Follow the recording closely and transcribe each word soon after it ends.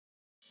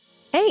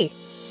Hey,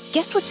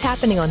 guess what's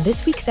happening on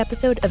this week's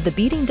episode of the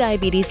Beating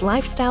Diabetes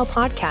Lifestyle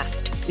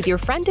Podcast with your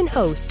friend and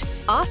host,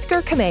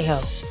 Oscar Camejo.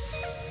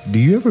 Do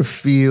you ever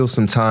feel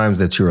sometimes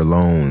that you're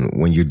alone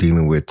when you're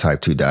dealing with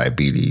type 2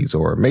 diabetes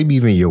or maybe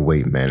even your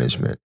weight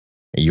management?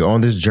 And you're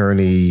on this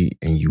journey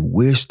and you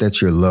wish that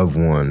your loved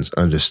ones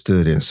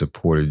understood and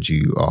supported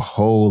you a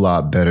whole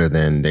lot better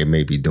than they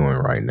may be doing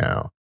right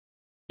now.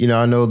 You know,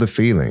 I know the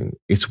feeling.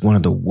 It's one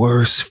of the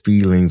worst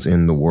feelings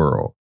in the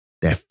world.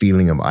 That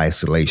feeling of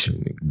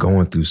isolation,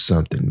 going through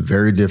something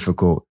very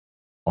difficult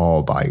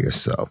all by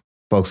yourself.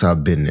 Folks,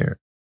 I've been there.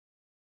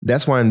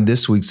 That's why in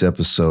this week's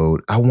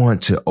episode, I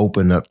want to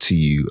open up to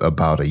you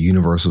about a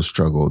universal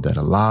struggle that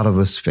a lot of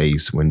us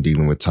face when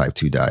dealing with type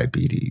 2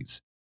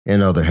 diabetes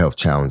and other health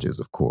challenges,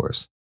 of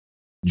course.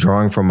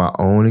 Drawing from my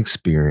own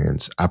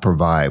experience, I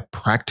provide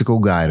practical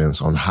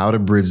guidance on how to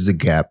bridge the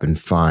gap and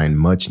find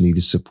much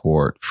needed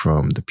support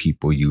from the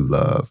people you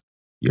love,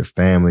 your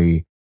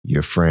family,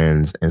 your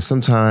friends, and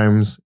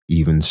sometimes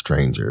even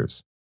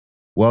strangers.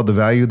 Well, the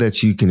value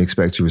that you can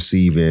expect to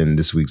receive in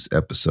this week's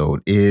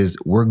episode is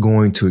we're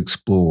going to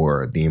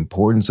explore the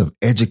importance of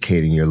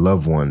educating your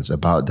loved ones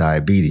about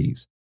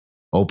diabetes,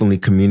 openly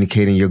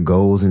communicating your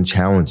goals and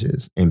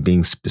challenges, and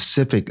being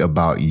specific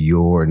about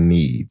your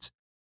needs.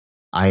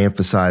 I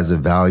emphasize the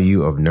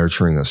value of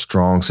nurturing a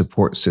strong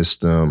support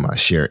system. I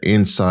share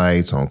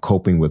insights on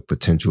coping with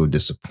potential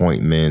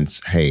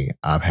disappointments. Hey,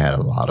 I've had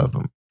a lot of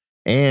them.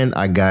 And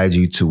I guide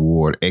you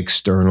toward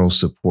external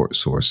support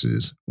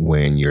sources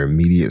when your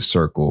immediate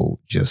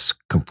circle just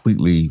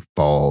completely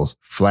falls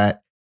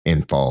flat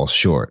and falls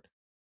short.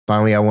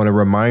 Finally, I want to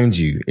remind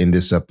you in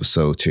this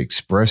episode to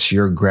express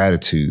your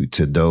gratitude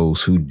to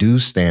those who do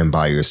stand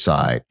by your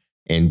side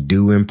and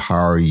do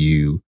empower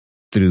you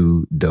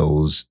through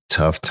those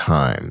tough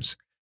times.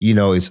 You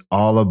know, it's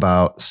all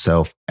about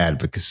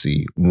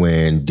self-advocacy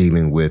when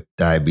dealing with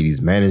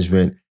diabetes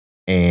management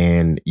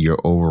and your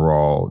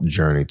overall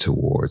journey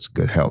towards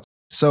good health.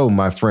 So,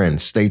 my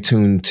friends, stay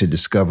tuned to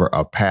discover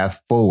a path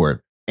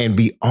forward and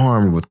be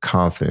armed with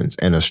confidence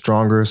and a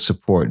stronger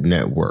support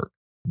network.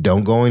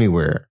 Don't go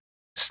anywhere.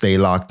 Stay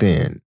locked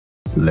in.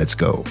 Let's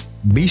go.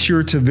 Be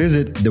sure to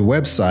visit the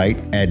website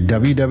at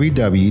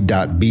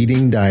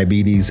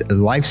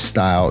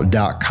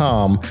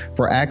www.beatingdiabetieslifestyle.com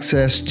for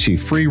access to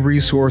free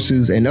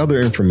resources and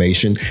other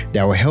information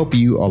that will help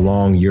you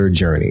along your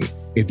journey.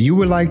 If you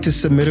would like to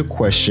submit a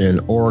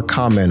question or a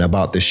comment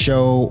about the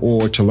show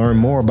or to learn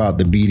more about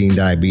the Beating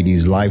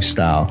Diabetes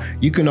Lifestyle,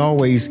 you can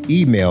always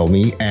email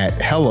me at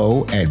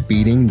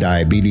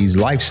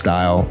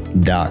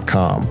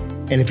hello@beatingdiabeteslifestyle.com.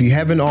 And if you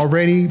haven't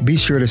already, be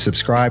sure to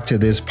subscribe to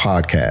this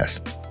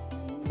podcast.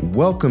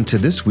 Welcome to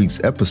this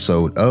week's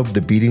episode of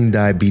the Beating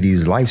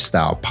Diabetes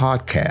Lifestyle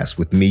Podcast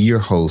with me, your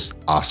host,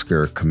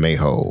 Oscar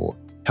Camejo,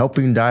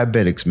 helping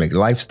diabetics make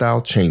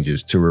lifestyle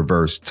changes to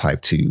reverse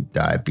type 2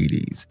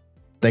 diabetes.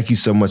 Thank you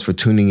so much for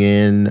tuning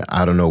in.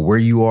 I don't know where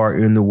you are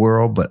in the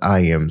world, but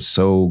I am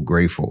so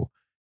grateful.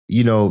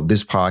 You know,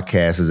 this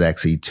podcast is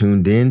actually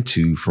tuned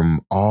into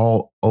from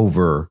all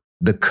over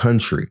the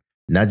country,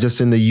 not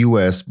just in the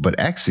US, but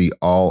actually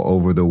all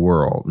over the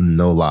world.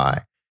 No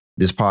lie.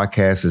 This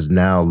podcast is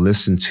now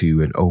listened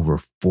to in over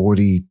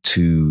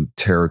 42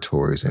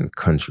 territories and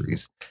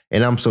countries.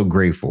 And I'm so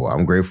grateful.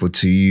 I'm grateful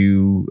to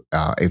you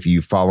if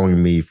you're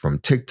following me from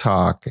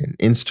TikTok and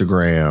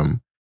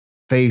Instagram,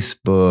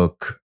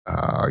 Facebook,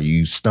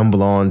 you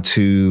stumble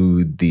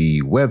onto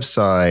the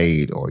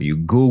website or you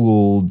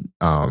Googled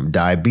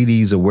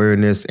diabetes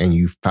awareness and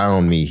you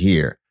found me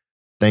here.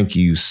 Thank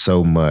you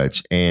so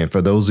much. And for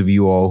those of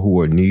you all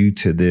who are new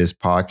to this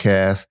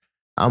podcast,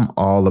 I'm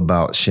all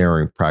about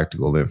sharing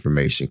practical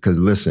information because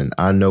listen,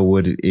 I know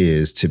what it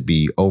is to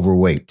be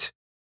overweight,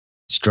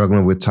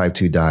 struggling with type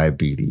 2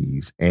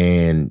 diabetes,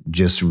 and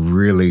just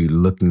really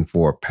looking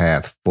for a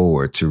path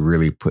forward to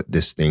really put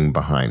this thing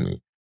behind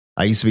me.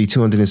 I used to be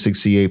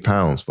 268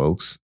 pounds,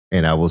 folks,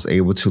 and I was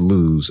able to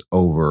lose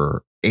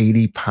over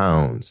 80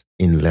 pounds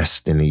in less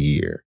than a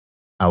year.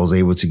 I was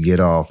able to get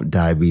off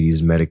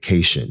diabetes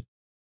medication,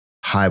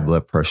 high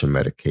blood pressure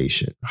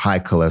medication, high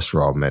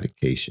cholesterol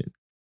medication,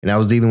 and I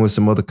was dealing with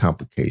some other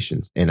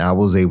complications, and I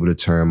was able to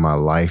turn my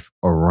life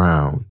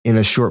around in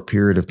a short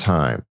period of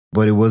time,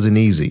 but it wasn't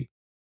easy.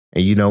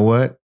 And you know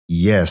what?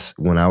 Yes,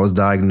 when I was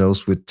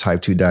diagnosed with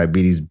type 2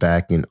 diabetes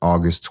back in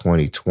August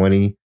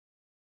 2020,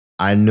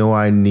 I know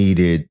I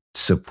needed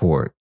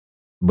support,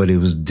 but it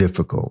was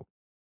difficult.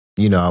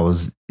 You know, I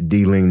was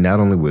dealing not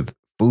only with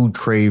food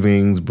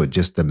cravings, but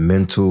just the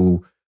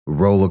mental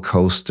roller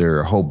coaster.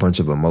 A whole bunch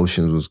of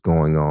emotions was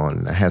going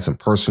on. I had some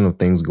personal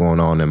things going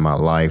on in my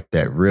life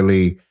that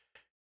really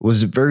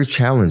was very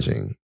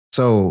challenging.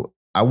 So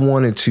I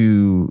wanted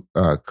to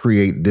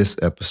create this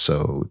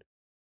episode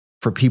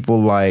for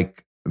people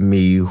like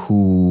me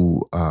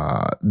who,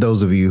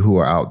 those of you who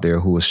are out there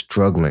who are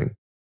struggling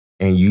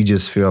and you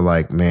just feel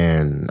like,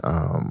 man,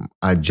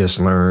 I just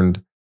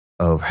learned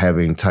of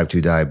having type 2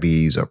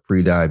 diabetes or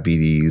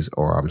pre-diabetes,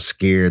 or I'm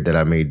scared that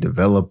I may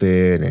develop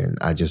it and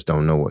I just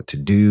don't know what to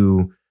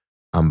do.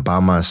 I'm by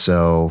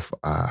myself.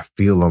 I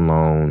feel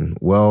alone.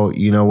 Well,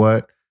 you know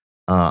what?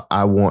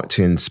 I want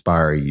to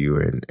inspire you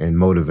and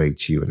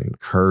motivate you and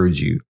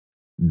encourage you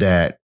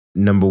that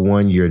number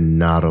one, you're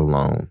not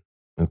alone.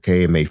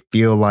 Okay. It may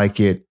feel like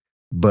it,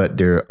 but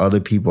there are other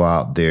people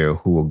out there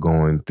who are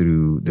going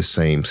through the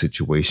same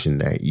situation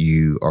that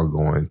you are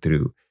going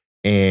through.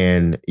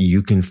 And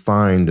you can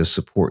find the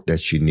support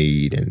that you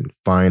need and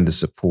find the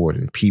support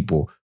and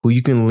people who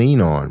you can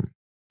lean on.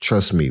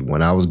 Trust me,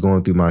 when I was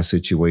going through my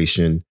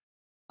situation,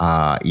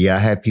 I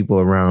had people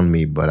around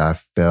me, but I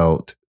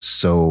felt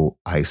so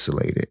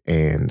isolated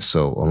and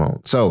so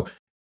alone. So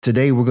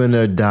today we're going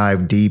to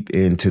dive deep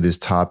into this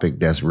topic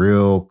that's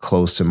real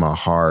close to my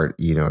heart.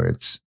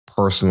 It's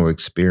personal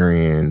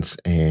experience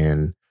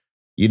and,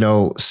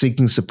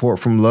 seeking support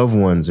from loved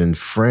ones and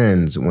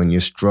friends when you're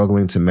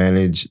struggling to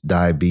manage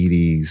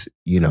diabetes.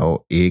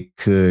 It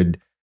could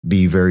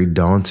be very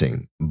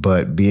daunting,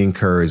 but be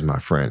encouraged, my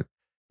friend.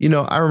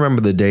 I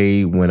remember the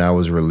day when I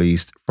was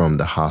released from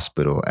the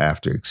hospital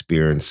after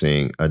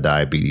experiencing a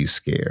diabetes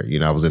scare.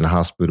 I was in the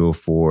hospital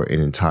for an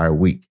entire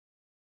week.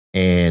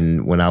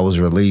 And when I was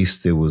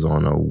released, it was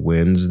on a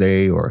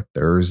Wednesday or a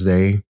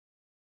Thursday.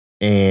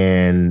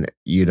 And,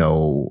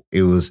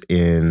 it was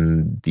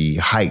in the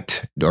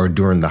height or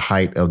during the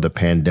height of the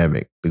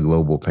pandemic, the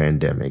global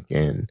pandemic.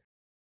 And,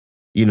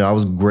 I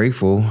was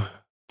grateful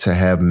to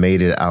have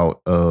made it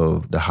out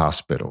of the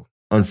hospital.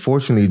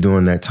 Unfortunately,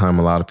 during that time,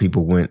 a lot of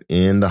people went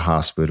in the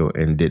hospital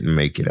and didn't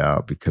make it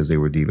out because they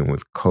were dealing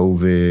with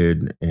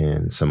COVID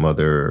and some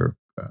other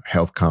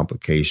health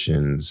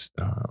complications.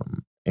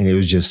 And it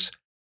was just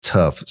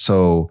tough.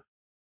 So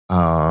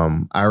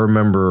I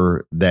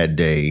remember that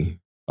day,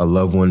 a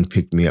loved one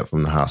picked me up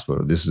from the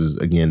hospital. This is,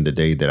 again, the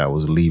day that I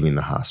was leaving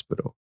the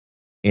hospital.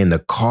 And the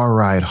car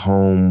ride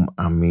home,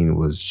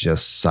 was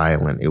just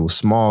silent. It was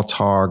small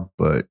talk,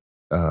 but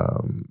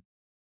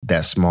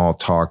that small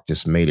talk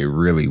just made it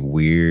really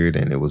weird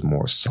and it was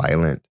more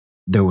silent.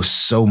 There was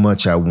so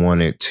much I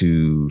wanted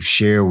to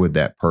share with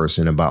that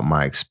person about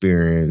my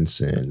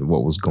experience and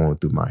what was going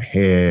through my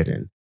head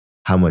and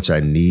how much I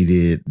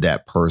needed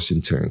that person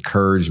to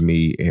encourage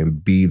me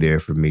and be there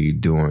for me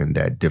during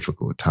that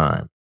difficult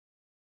time.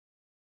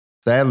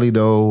 Sadly,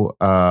 though,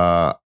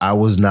 I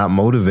was not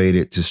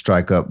motivated to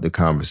strike up the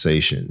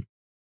conversation.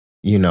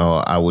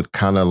 I would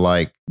kind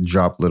of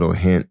drop little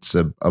hints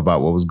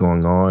about what was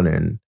going on,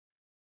 and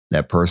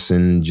that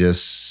person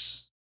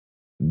just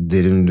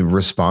didn't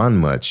respond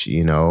much,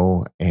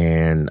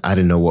 and I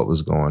didn't know what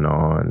was going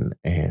on.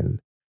 And,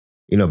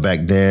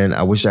 back then,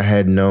 I wish I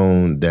had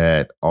known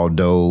that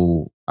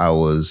although I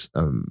was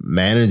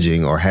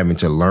managing or having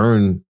to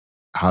learn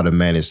how to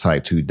manage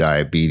type 2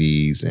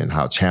 diabetes and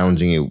how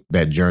challenging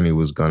that journey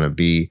was going to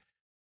be,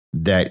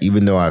 that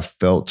even though I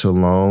felt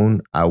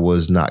alone, I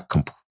was not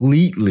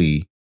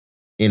completely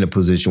in a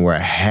position where I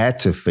had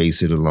to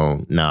face it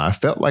alone. Now, I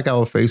felt like I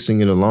was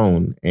facing it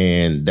alone,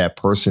 and that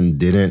person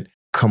didn't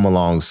come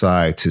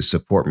alongside to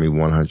support me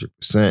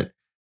 100%.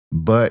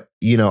 But,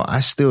 I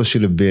still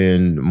should have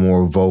been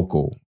more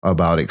vocal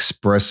about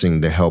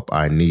expressing the help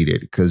I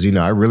needed because,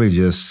 I really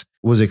just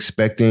was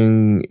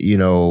expecting,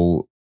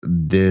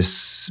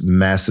 this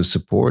massive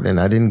support and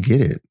I didn't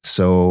get it.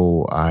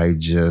 So I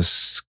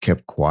just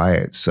kept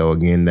quiet. So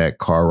again, that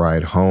car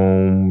ride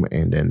home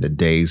and then the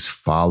days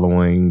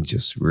following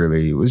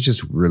it was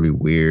just really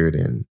weird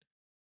and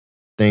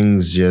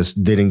things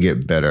just didn't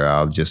get better.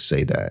 I'll just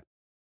say that.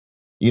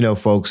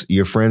 Folks,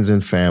 your friends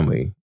and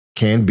family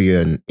can be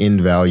an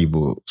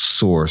invaluable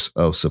source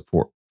of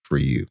support for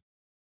you,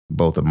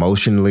 both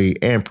emotionally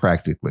and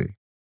practically.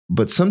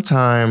 But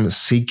sometimes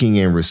seeking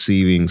and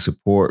receiving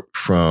support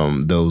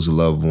from those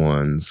loved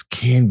ones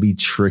can be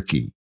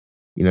tricky.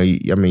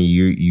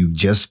 You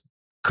just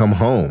come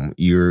home,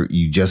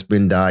 you just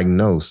been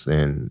diagnosed.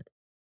 And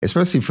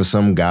especially for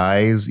some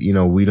guys,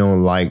 we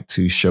don't like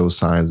to show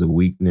signs of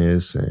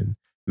weakness. And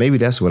maybe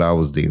that's what I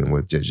was dealing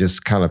with,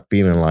 just kind of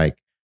feeling like,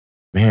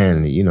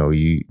 man,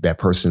 that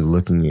person's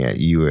looking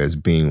at you as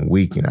being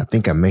weak. And I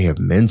think I may have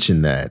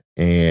mentioned that.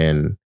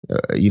 And,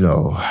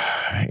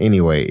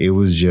 anyway, it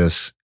was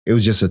just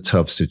a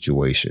tough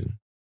situation.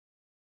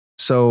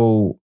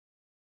 So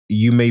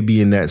you may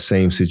be in that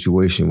same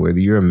situation, whether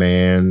you're a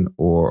man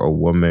or a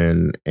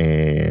woman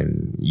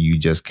and you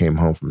just came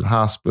home from the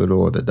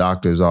hospital or the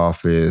doctor's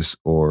office,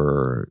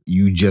 or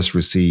you just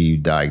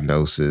received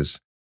diagnosis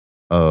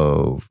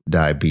of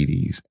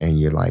diabetes and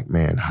you're like,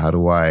 man, how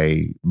do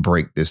I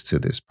break this to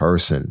this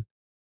person?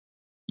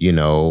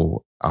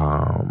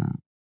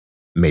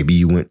 Maybe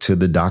you went to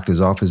the doctor's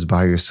office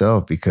by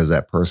yourself because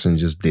that person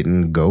just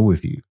didn't go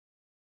with you.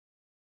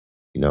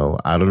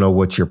 I don't know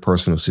what your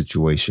personal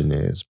situation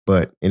is,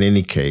 but in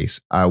any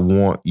case, I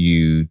want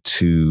you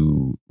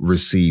to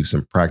receive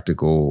some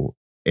practical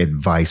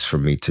advice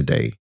from me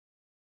today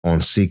on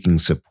seeking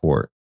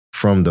support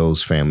from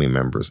those family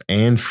members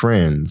and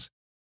friends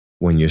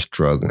when you're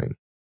struggling.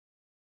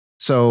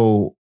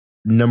 So,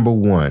 number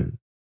one,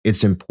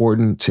 it's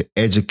important to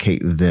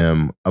educate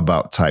them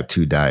about type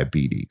 2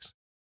 diabetes.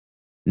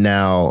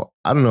 Now,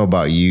 I don't know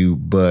about you,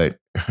 but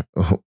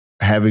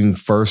having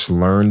first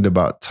learned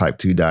about type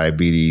 2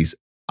 diabetes,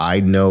 I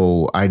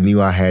knew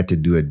I had to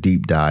do a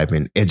deep dive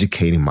in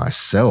educating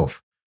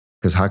myself.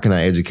 Because how can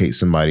I educate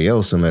somebody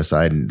else unless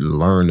I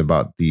learned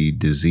about the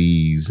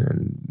disease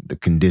and the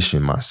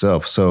condition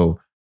myself? So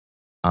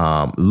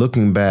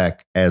looking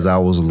back as I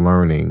was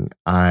learning,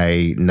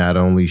 I not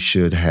only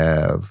should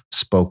have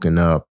spoken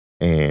up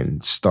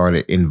and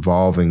started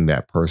involving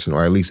that person,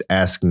 or at least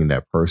asking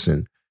that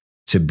person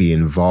to be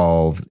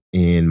involved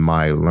in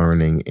my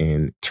learning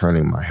and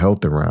turning my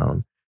health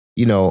around.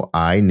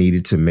 I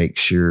needed to make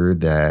sure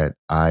that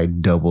I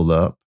doubled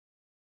up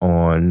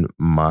on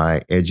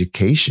my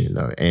education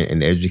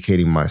and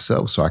educating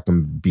myself so I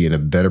can be in a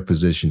better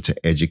position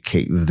to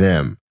educate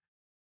them,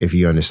 if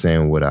you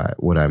understand what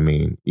I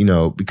mean.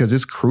 Because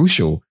it's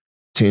crucial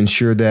to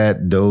ensure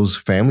that those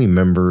family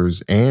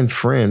members and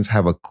friends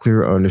have a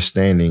clear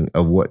understanding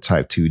of what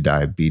type 2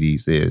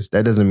 diabetes is.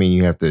 That doesn't mean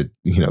you have to,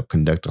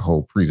 conduct a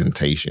whole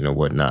presentation or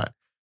whatnot,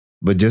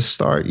 but just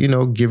start,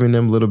 giving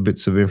them little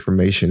bits of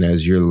information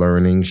as you're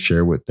learning,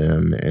 share with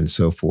them and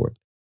so forth.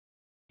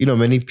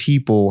 Many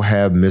people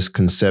have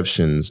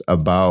misconceptions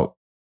about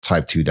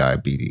type 2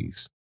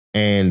 diabetes.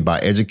 And by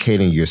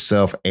educating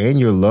yourself and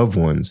your loved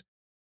ones,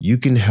 you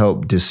can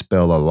help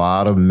dispel a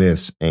lot of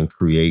myths and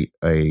create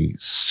a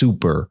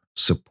super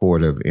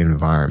supportive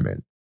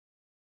environment.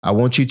 I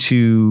want you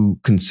to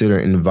consider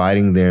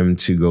inviting them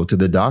to go to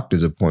the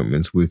doctor's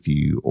appointments with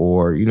you,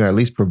 or, at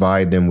least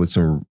provide them with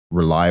some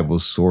reliable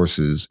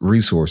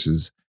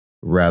resources,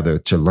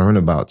 to learn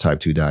about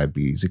type 2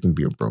 diabetes. It can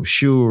be a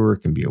brochure, it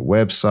can be a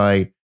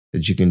website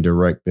that you can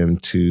direct them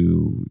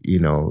to,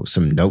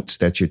 some notes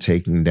that you're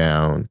taking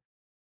down.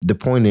 The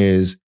point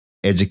is,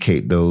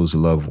 educate those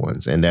loved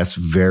ones. And that's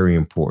very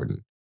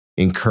important.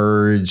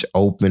 Encourage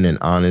open and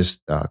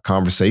honest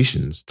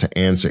conversations to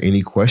answer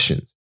any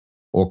questions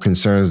or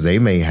concerns they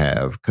may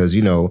have. Because,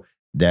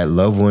 that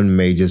loved one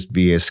may just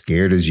be as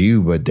scared as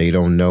you, but they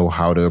don't know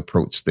how to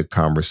approach the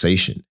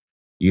conversation.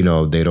 They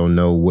don't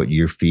know what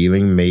you're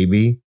feeling,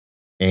 maybe.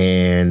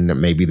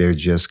 And maybe they're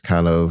just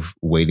kind of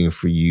waiting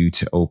for you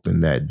to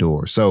open that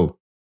door. So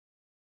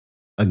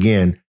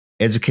again,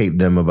 educate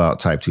them about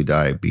type 2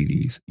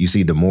 diabetes. You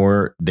see, the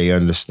more they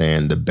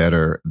understand, the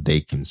better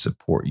they can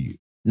support you.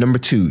 Number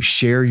 2,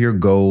 share your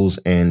goals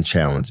and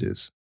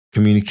challenges.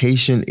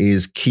 Communication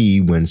is key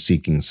when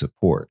seeking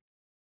support.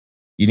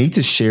 You need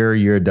to share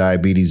your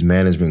diabetes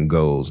management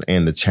goals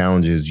and the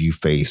challenges you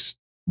face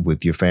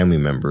with your family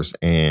members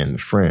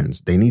and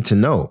friends. They need to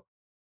know.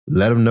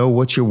 Let them know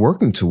what you're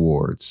working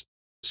towards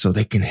so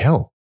they can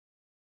help.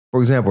 For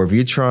example, if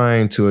you're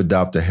trying to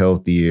adopt a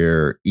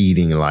healthier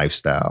eating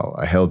lifestyle,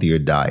 a healthier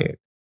diet,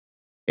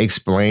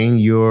 explain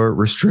your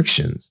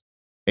restrictions,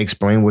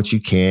 explain what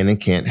you can and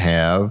can't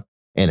have,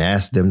 and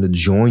ask them to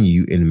join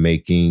you in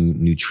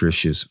making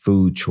nutritious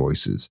food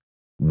choices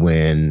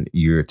when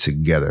you're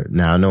together.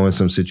 Now, I know in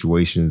some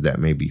situations that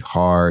may be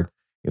hard.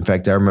 In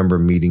fact, I remember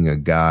meeting a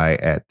guy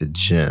at the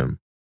gym.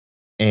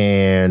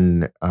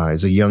 And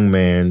as a young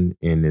man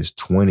in his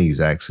 20s,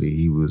 actually,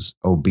 he was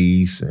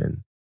obese, and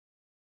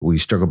we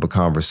struck up a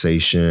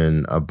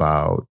conversation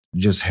about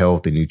just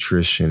health and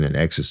nutrition and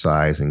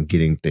exercise and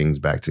getting things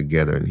back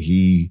together. And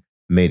he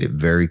made it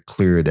very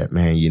clear that,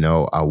 man,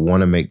 I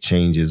want to make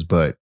changes,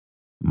 but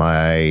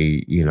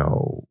my,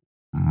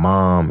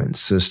 mom and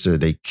sister,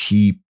 they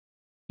keep,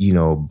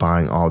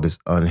 buying all this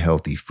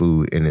unhealthy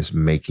food, and it's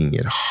making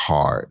it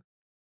hard.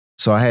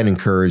 So I had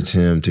encouraged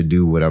him to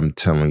do what I'm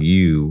telling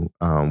you,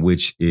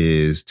 which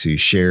is to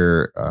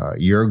share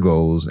your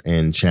goals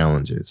and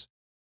challenges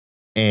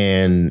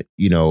and,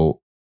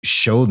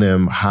 show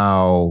them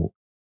how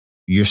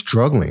you're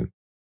struggling.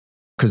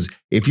 Because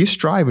if you're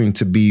striving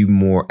to be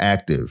more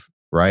active,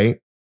 right,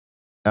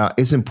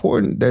 it's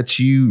important that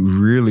you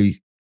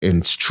really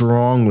and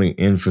strongly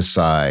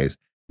emphasize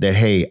that,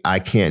 hey, I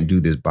can't do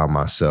this by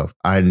myself.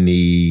 I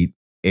need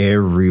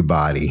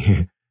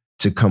everybody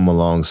to come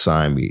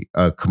alongside me,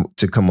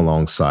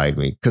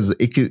 because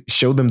it could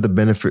show them the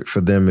benefit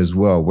for them as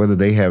well, whether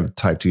they have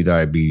type 2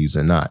 diabetes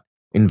or not.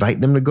 Invite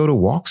them to go to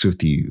walks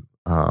with you,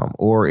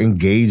 or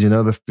engage in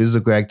other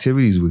physical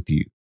activities with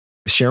you.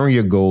 Sharing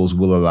your goals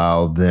will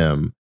allow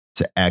them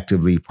to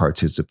actively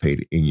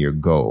participate in your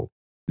goal.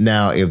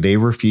 Now, if they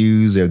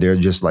refuse, if they're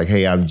just like,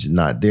 hey, I'm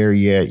not there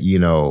yet,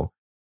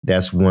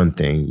 that's one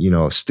thing.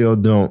 Still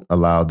don't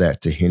allow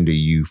that to hinder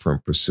you from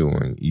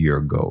pursuing your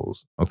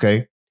goals.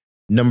 Okay.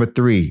 Number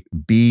 3,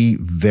 be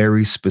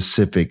very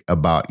specific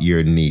about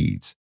your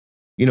needs.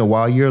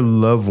 While your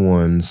loved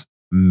ones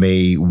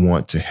may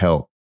want to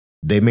help,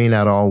 they may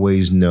not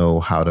always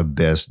know how to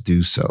best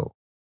do so.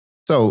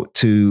 So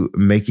to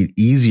make it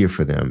easier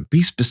for them,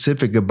 be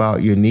specific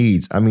about your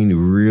needs. I mean,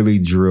 really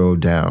drill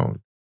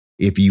down.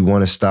 If you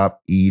want to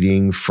stop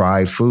eating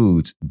fried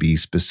foods, be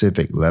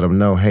specific. Let them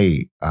know,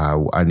 hey,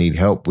 I need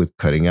help with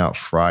cutting out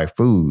fried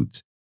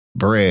foods,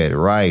 bread,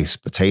 rice,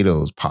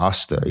 potatoes,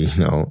 pasta,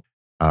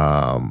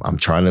 I'm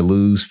trying to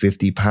lose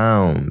 50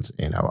 pounds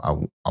and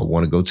I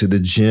want to go to the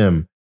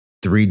gym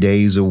 3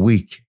 days a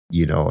week.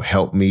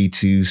 Help me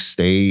to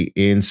stay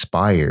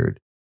inspired.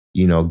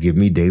 Give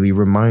me daily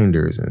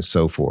reminders and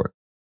so forth.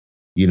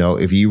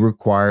 If you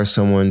require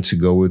someone to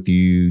go with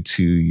you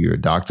to your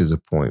doctor's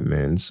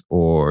appointments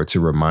or to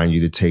remind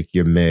you to take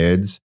your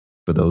meds,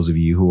 for those of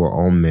you who are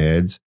on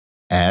meds,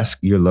 ask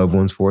your loved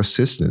ones for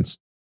assistance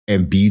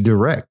and be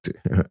direct.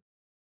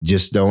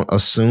 Just don't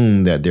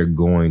assume that they're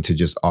going to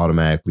just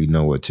automatically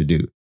know what to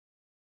do.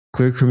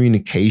 Clear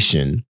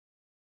communication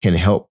can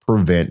help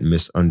prevent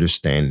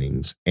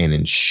misunderstandings and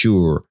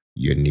ensure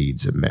your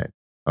needs are met.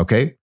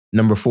 Okay.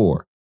 Number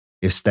 4,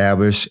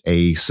 establish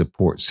a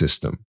support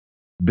system.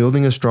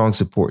 Building a strong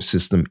support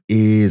system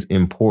is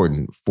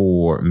important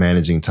for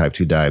managing type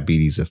 2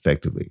 diabetes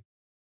effectively.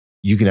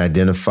 You can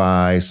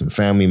identify some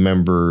family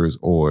members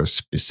or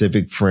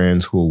specific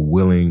friends who are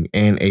willing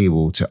and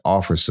able to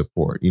offer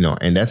support,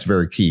 and that's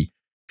very key.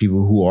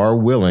 People who are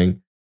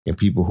willing and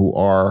people who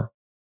are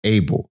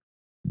able.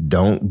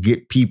 Don't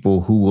get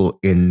people who will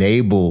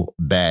enable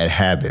bad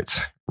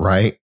habits,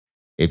 right?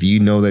 If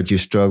you know that you're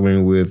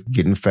struggling with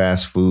getting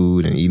fast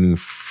food and eating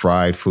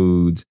fried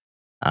foods,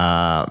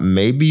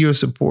 maybe your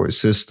support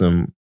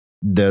system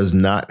does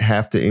not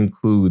have to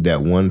include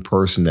that one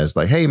person that's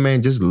like, hey,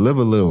 man, just live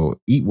a little,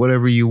 eat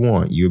whatever you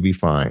want. You'll be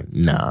fine.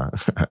 Nah.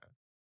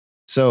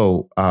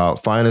 So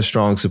find a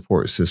strong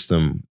support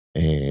system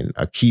and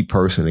a key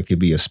person. It could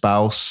be a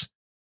spouse,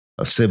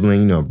 a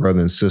sibling, a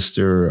brother and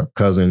sister, a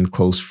cousin,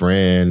 close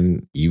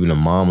friend, even a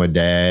mom or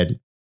dad,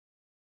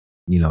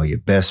 your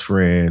best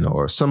friend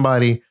or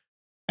somebody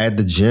at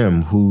the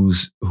gym who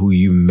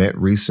you met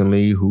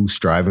recently, who's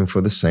striving for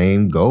the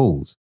same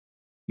goals.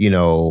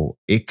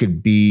 It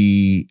could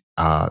be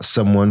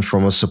someone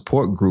from a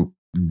support group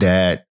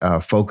that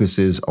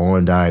focuses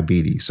on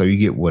diabetes. So you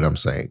get what I'm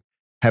saying.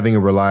 Having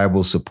a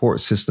reliable support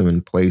system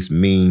in place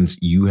means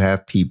you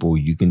have people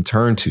you can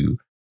turn to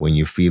when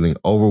you're feeling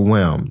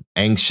overwhelmed,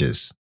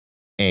 anxious,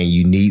 and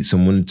you need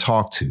someone to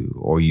talk to,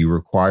 or you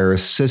require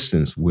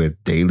assistance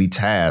with daily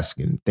tasks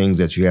and things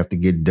that you have to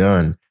get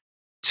done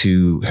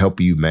to help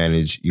you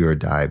manage your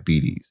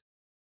diabetes.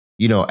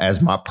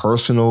 As my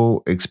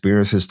personal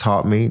experience has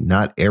taught me,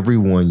 not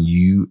everyone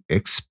you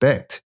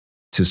expect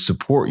to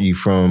support you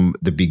from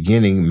the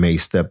beginning may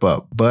step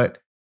up, but,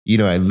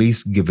 at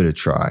least give it a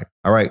try.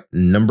 All right.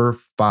 Number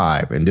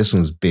 5, and this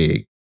one's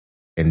big,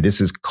 and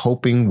this is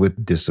coping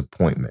with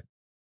disappointment.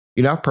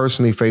 I've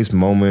personally faced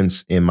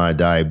moments in my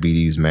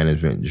diabetes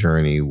management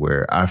journey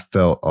where I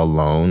felt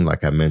alone,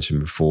 like I mentioned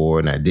before,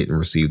 and I didn't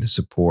receive the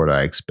support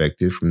I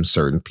expected from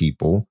certain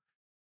people.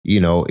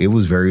 It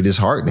was very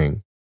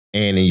disheartening.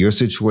 And in your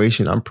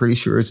situation, I'm pretty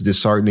sure it's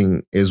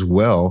disheartening as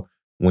well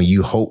when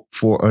you hope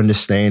for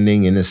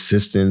understanding and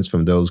assistance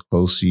from those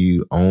close to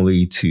you,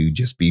 only to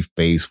just be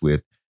faced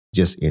with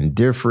just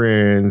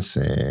indifference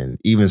and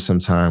even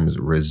sometimes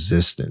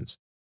resistance.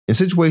 In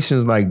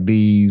situations like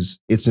these,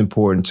 it's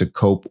important to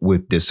cope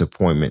with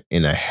disappointment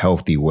in a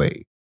healthy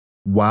way.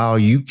 While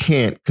you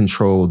can't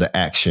control the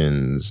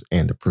actions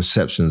and the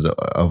perceptions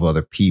of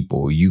other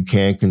people, you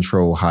can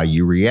control how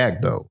you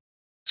react, though.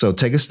 So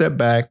take a step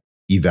back,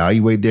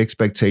 evaluate the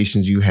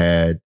expectations you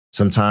had.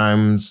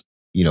 Sometimes,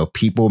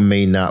 people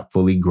may not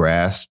fully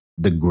grasp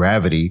the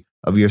gravity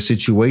of your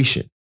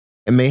situation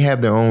and may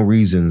have their own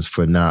reasons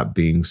for not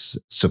being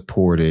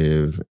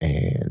supportive,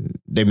 and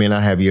they may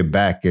not have your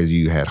back as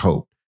you had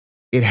hoped.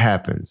 It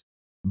happens,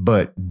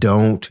 but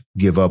don't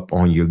give up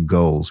on your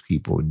goals,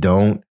 people.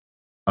 Don't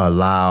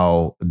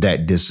allow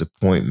that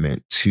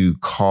disappointment to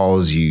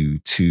cause you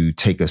to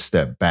take a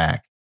step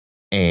back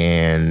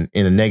and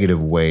in a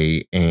negative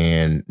way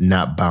and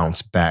not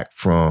bounce back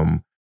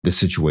from the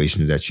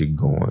situation that you're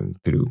going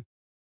through.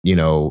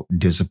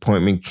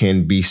 Disappointment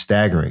can be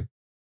staggering,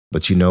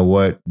 but you know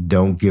what?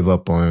 Don't give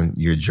up on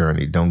your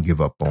journey. Don't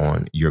give up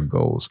on your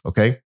goals.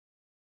 Okay.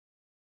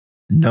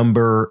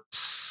 Number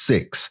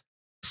 6.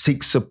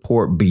 Seek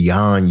support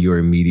beyond your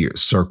immediate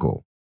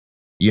circle.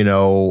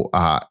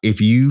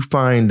 If you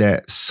find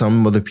that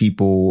some of the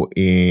people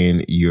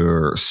in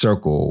your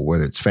circle,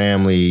 whether it's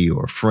family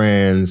or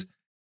friends,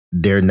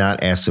 they're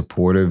not as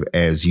supportive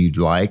as you'd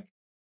like,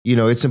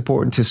 it's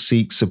important to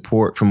seek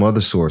support from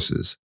other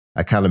sources.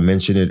 I kind of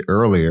mentioned it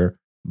earlier,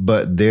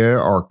 but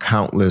there are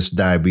countless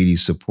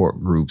diabetes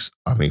support groups.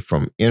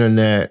 From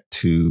internet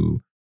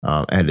to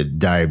at a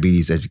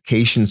diabetes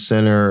education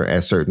center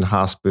at certain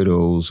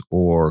hospitals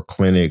or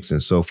clinics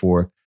and so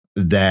forth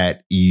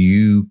that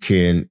you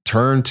can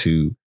turn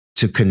to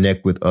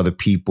connect with other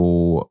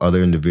people,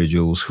 other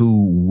individuals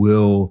who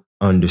will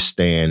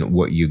understand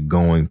what you're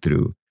going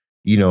through.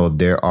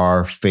 There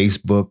are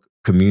Facebook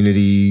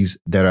communities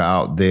that are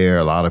out there,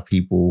 a lot of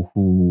people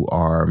who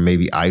are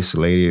maybe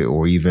isolated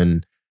or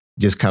even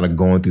just kind of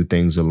going through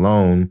things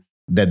alone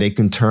that they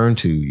can turn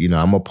to.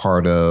 I'm a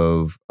part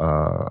of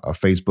a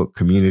Facebook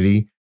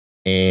community,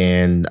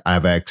 and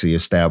I've actually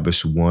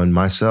established one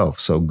myself.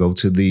 So go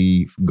to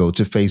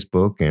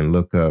Facebook and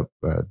look up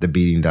the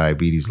Beating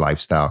Diabetes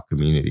Lifestyle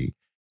Community,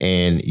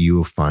 and you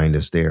will find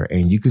us there.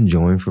 And you can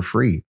join for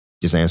free.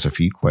 Just answer a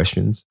few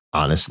questions,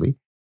 honestly,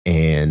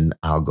 and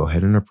I'll go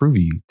ahead and approve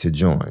you to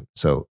join.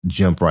 So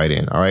jump right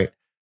in. All right.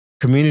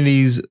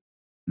 Communities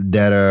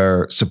that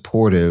are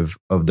supportive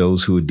of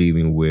those who are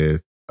dealing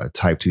with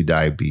type 2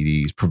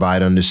 diabetes,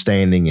 provide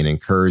understanding and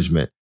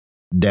encouragement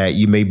that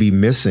you may be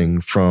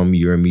missing from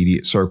your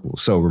immediate circle.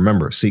 So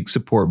remember, seek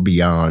support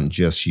beyond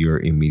just your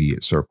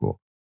immediate circle.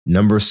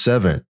 Number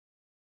 7,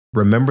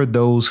 remember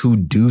those who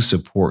do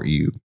support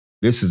you.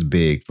 This is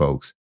big,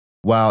 folks.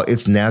 While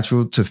it's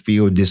natural to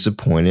feel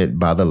disappointed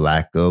by the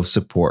lack of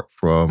support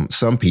from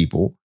some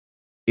people,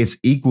 it's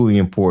equally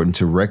important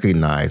to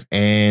recognize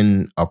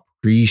and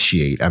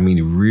appreciate,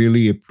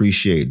 really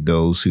appreciate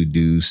those who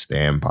do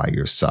stand by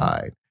your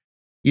side.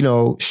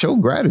 Show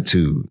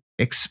gratitude,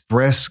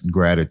 express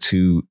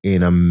gratitude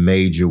in a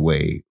major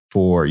way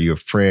for your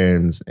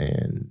friends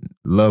and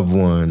loved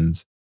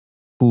ones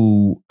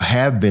who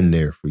have been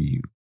there for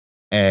you,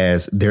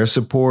 as their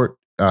support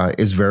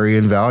is very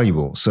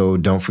invaluable. So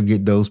don't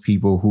forget those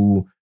people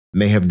who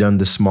may have done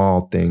the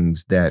small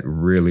things that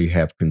really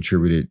have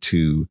contributed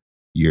to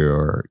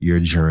your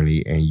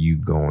journey and you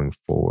going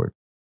forward.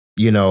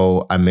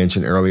 I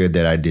mentioned earlier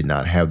that I did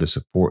not have the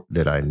support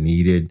that I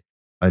needed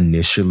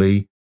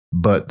initially,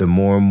 but the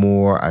more and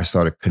more I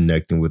started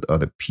connecting with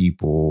other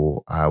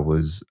people, I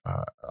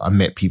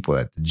met people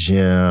at the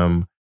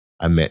gym,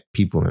 I met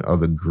people in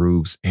other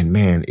groups, and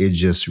man, it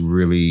just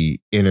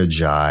really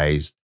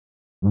energized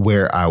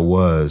where I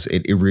was.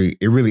 It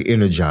really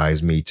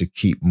energized me to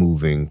keep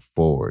moving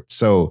forward.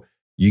 So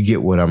you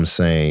get what I'm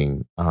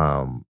saying.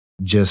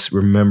 Just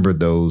remember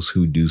those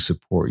who do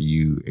support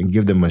you and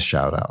give them a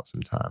shout out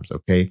sometimes,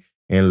 okay?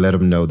 And let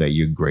them know that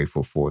you're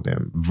grateful for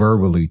them.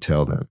 Verbally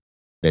tell them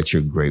that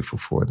you're grateful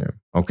for them,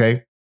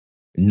 okay?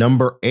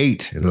 Number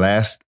 8, and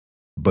last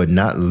but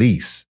not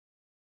least,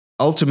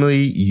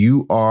 ultimately,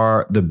 you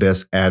are the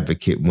best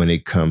advocate when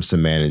it comes to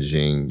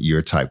managing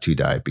your type 2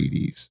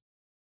 diabetes.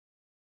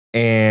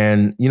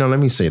 And, let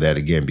me say that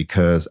again,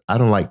 because I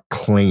don't like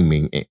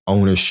claiming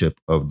ownership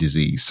of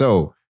disease.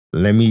 So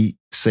let me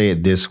say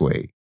it this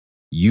way.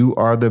 You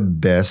are the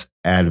best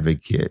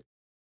advocate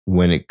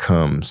when it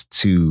comes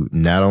to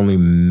not only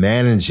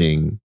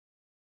managing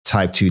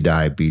type 2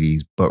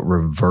 diabetes, but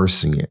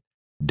reversing it.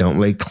 Don't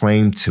lay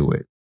claim to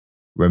it.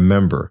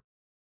 Remember,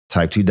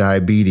 type 2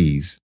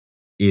 diabetes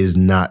is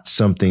not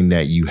something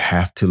that you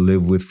have to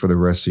live with for the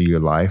rest of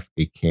your life.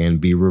 It can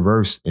be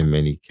reversed in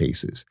many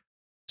cases.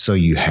 So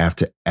you have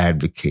to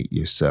advocate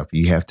yourself.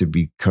 You have to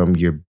become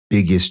your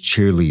biggest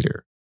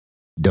cheerleader.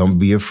 Don't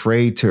be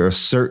afraid to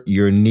assert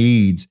your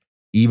needs,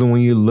 even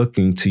when you're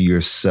looking to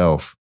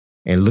yourself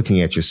and looking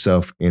at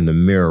yourself in the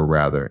mirror,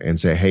 rather, and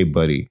say, hey,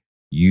 buddy,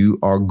 you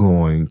are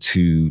going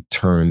to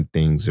turn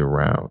things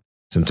around.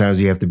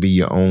 Sometimes you have to be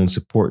your own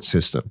support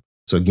system.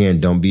 So again,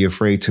 don't be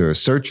afraid to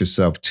assert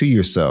yourself to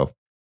yourself,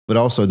 but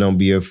also don't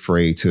be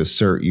afraid to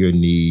assert your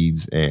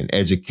needs and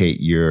educate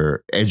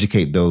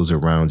those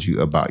around you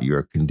about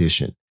your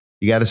condition.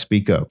 You got to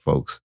speak up,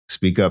 folks.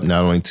 Speak up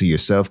not only to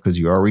yourself, because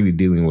you're already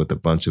dealing with a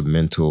bunch of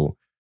mental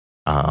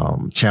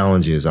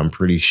challenges. I'm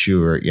pretty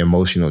sure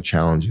emotional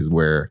challenges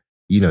where,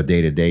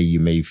 day to day, you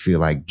may feel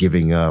like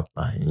giving up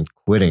and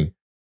quitting,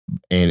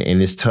 and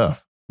it's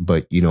tough,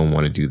 but you don't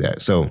want to do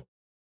that. So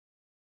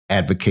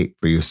advocate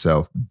for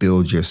yourself,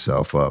 build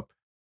yourself up.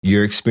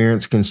 Your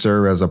experience can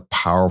serve as a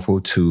powerful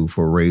tool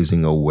for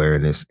raising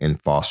awareness and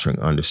fostering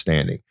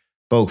understanding.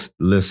 Folks,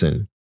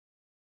 listen,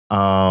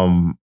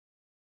 having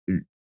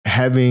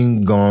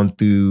gone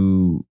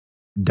through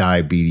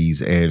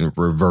diabetes and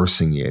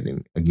reversing it,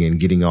 and again,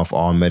 getting off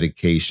all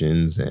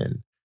medications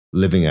and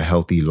living a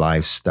healthy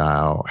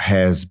lifestyle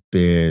has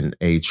been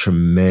a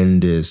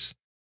tremendous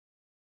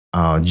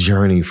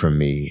journey for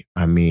me.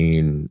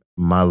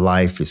 My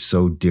life is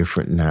so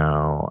different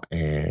now,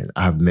 and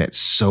I've met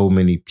so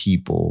many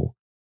people,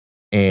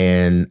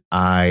 and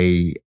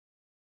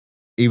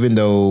even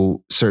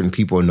though certain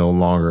people are no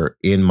longer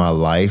in my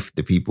life,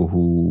 the people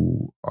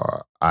who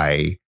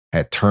I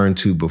had turned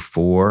to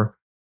before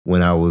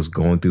when I was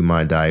going through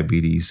my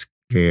diabetes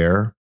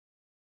care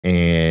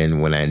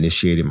and when I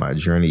initiated my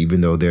journey,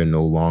 even though they're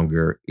no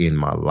longer in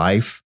my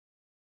life,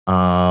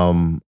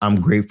 I'm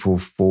grateful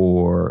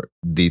for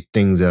the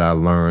things that I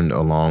learned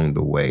along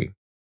the way.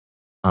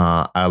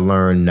 I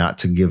learned not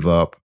to give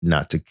up,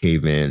 not to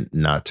cave in,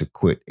 not to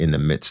quit in the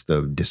midst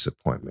of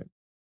disappointment.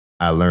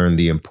 I learned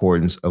the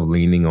importance of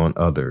leaning on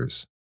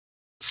others,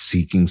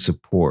 seeking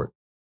support.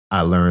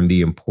 I learned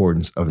the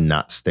importance of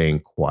not staying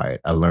quiet.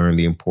 I learned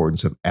the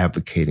importance of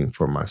advocating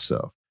for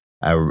myself.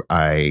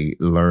 I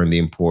learned the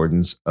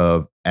importance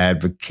of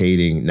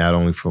advocating not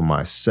only for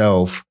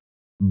myself,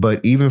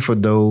 but even for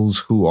those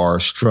who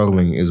are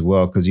struggling as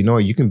well. Because,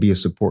 you can be a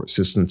support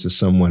system to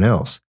someone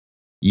else,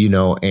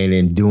 and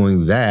in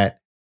doing that,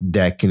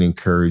 that can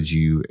encourage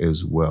you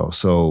as well.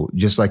 So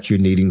just like you're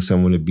needing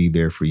someone to be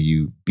there for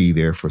you, be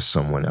there for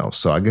someone else.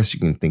 So I guess you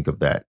can think of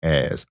that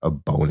as a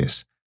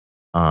bonus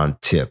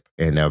tip.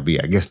 And that'll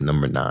be, I guess,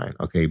 number 9.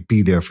 Okay.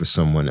 Be there for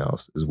someone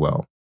else as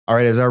well. All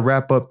right. As I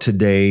wrap up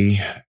today,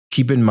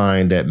 keep in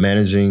mind that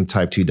managing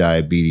type 2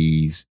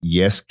 diabetes,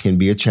 yes, can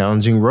be a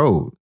challenging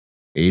road.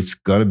 It's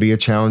going to be a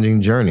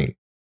challenging journey.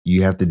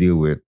 You have to deal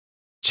with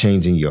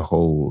changing your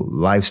whole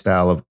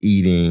lifestyle of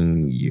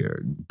eating,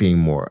 you're being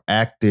more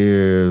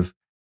active,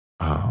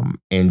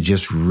 and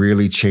just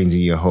really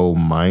changing your whole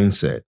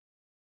mindset.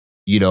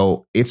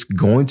 It's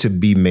going to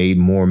be made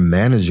more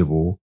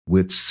manageable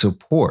with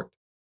support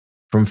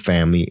from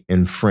family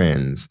and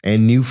friends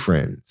and new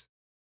friends.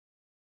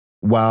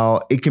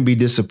 While it can be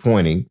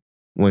disappointing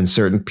when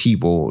certain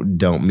people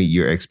don't meet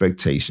your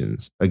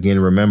expectations, again,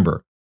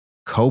 remember,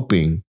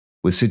 coping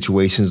with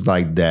situations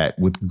like that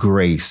with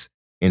grace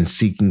and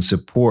seeking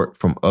support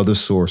from other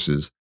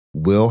sources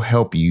will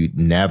help you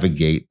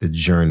navigate the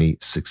journey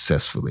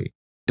successfully.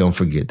 Don't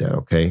forget that,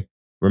 okay?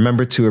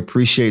 Remember to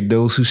appreciate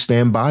those who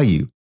stand by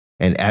you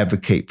and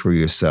advocate for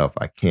yourself.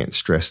 I can't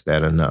stress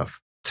that enough.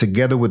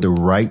 Together with the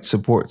right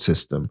support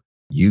system,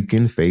 you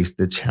can face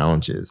the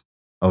challenges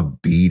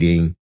of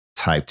beating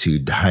type 2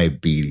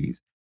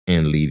 diabetes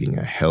and leading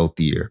a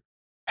healthier,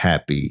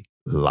 happy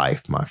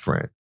life, my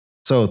friend.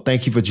 So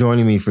thank you for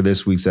joining me for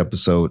this week's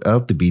episode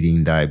of the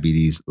Beating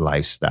Diabetes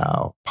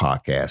Lifestyle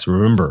Podcast.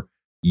 Remember,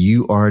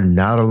 you are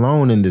not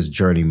alone in this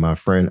journey, my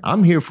friend.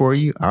 I'm here for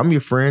you. I'm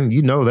your friend.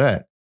 You know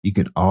that. You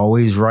can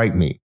always write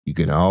me. You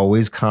can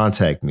always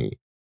contact me.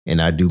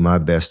 And I do my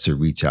best to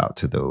reach out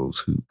to those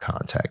who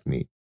contact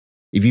me.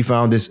 If you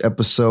found this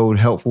episode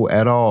helpful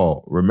at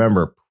all,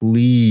 remember,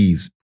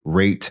 please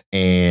rate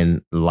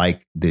and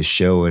like this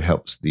show. It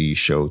helps the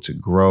show to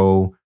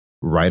grow.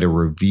 Write a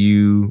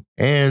review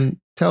and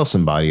tell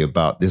somebody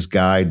about this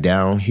guy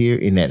down here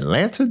in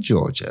Atlanta,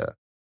 Georgia,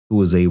 who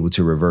was able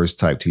to reverse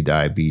type 2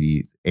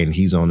 diabetes. And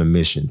he's on a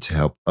mission to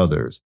help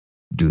others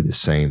do the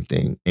same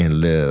thing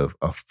and live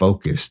a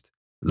focused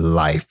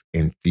life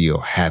and feel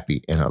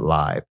happy and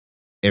alive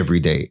every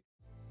day.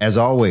 As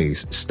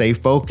always, stay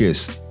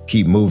focused,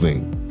 keep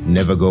moving,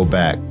 never go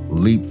back,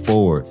 leap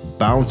forward,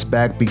 bounce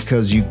back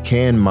because you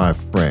can, my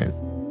friend.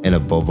 And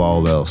above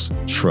all else,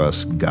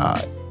 trust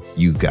God.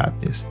 You got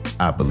this.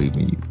 I believe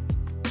in you.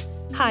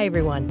 Hi,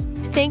 everyone.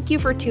 Thank you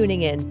for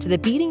tuning in to the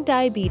Beating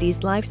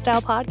Diabetes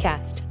Lifestyle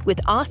Podcast with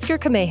Oscar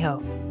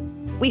Camejo.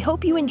 We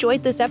hope you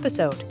enjoyed this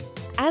episode.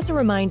 As a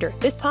reminder,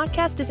 this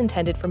podcast is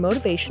intended for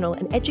motivational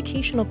and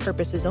educational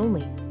purposes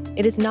only.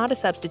 It is not a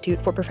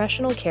substitute for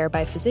professional care by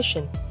a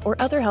physician or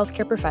other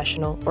healthcare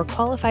professional or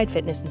qualified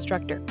fitness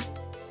instructor.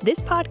 This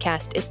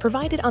podcast is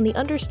provided on the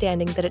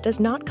understanding that it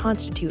does not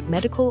constitute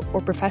medical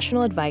or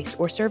professional advice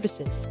or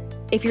services.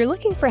 If you're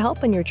looking for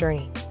help on your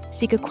journey,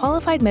 seek a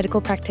qualified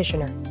medical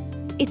practitioner.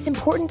 It's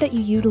important that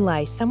you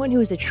utilize someone who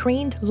is a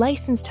trained,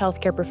 licensed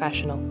healthcare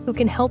professional who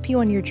can help you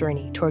on your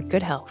journey toward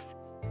good health.